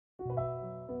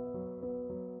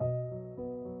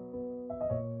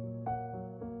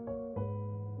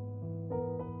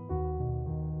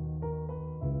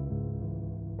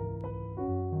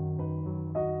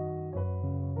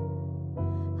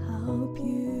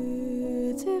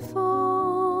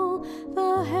Beautiful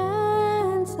the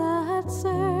hands that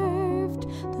served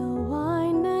the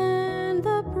wine and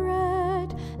the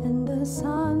bread and the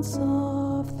sons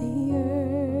of the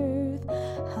earth.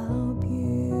 How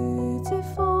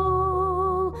beautiful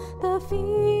the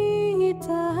feet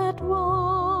that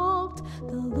walked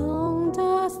the long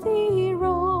dusty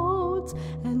roads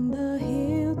and the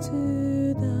hill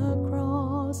to the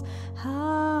cross.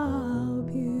 How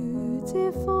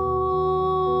beautiful.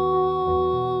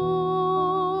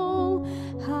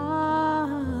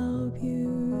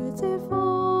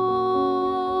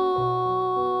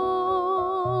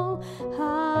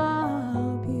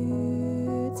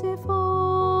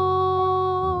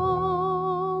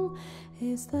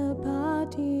 Is the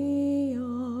body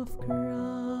of Christ.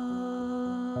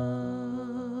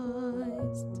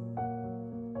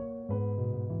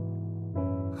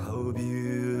 How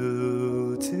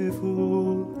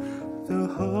beautiful the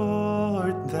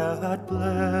heart that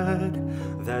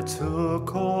bled, that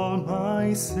took all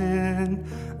my sin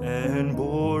and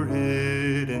bore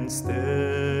it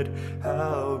instead.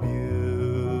 How beautiful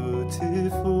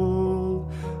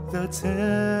the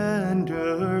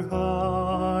tender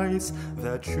eyes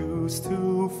that choose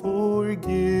to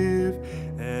forgive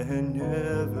and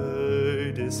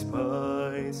never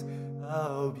despise.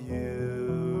 How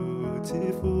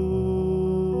beautiful,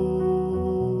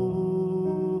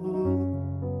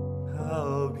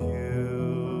 how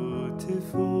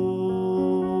beautiful,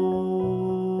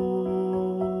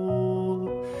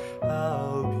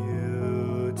 how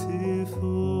beautiful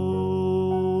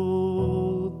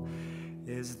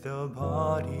is the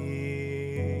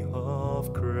body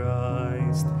of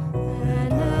Christ.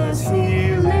 And as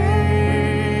he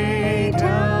laid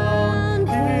down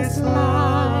his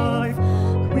life,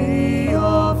 we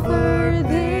offer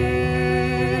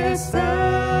this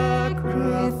sacrifice,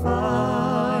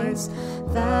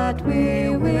 that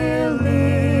we will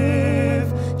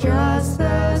live just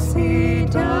as he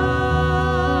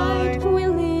died,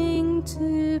 willing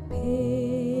to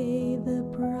pay the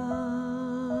price.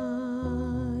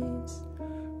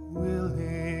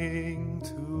 Willing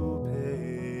to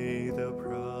pay the price.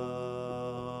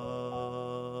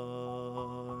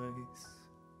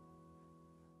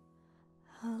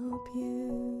 How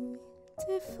beautiful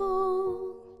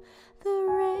the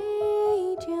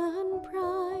radiant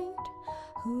bride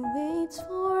who waits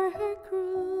for her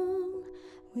groom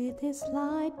with his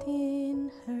light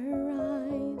in her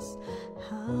eyes.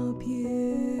 How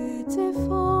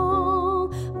beautiful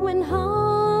when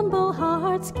humble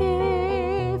hearts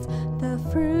give the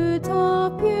fruit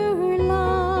of pure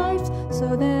lives,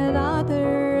 so that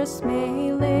others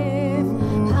may live.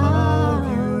 How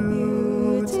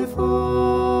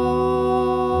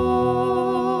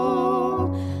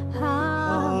beautiful,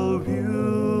 how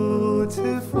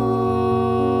beautiful,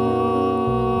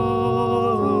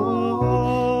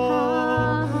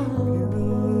 how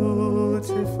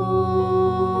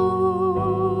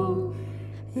beautiful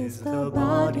is the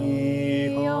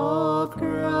body of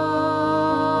Christ.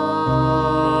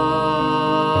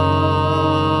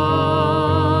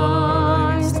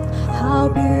 How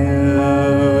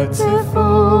beautiful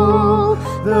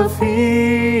the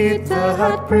feet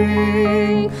that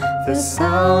bring the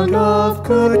sound of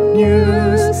good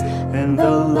news and the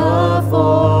love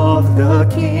of the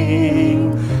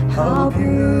King. How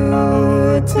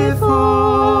beautiful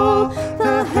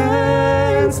the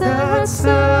hands that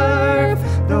serve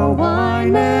the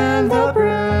wine and the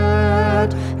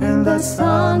bread and the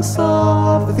sons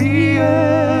of the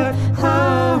earth.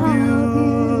 How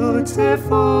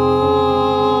beautiful.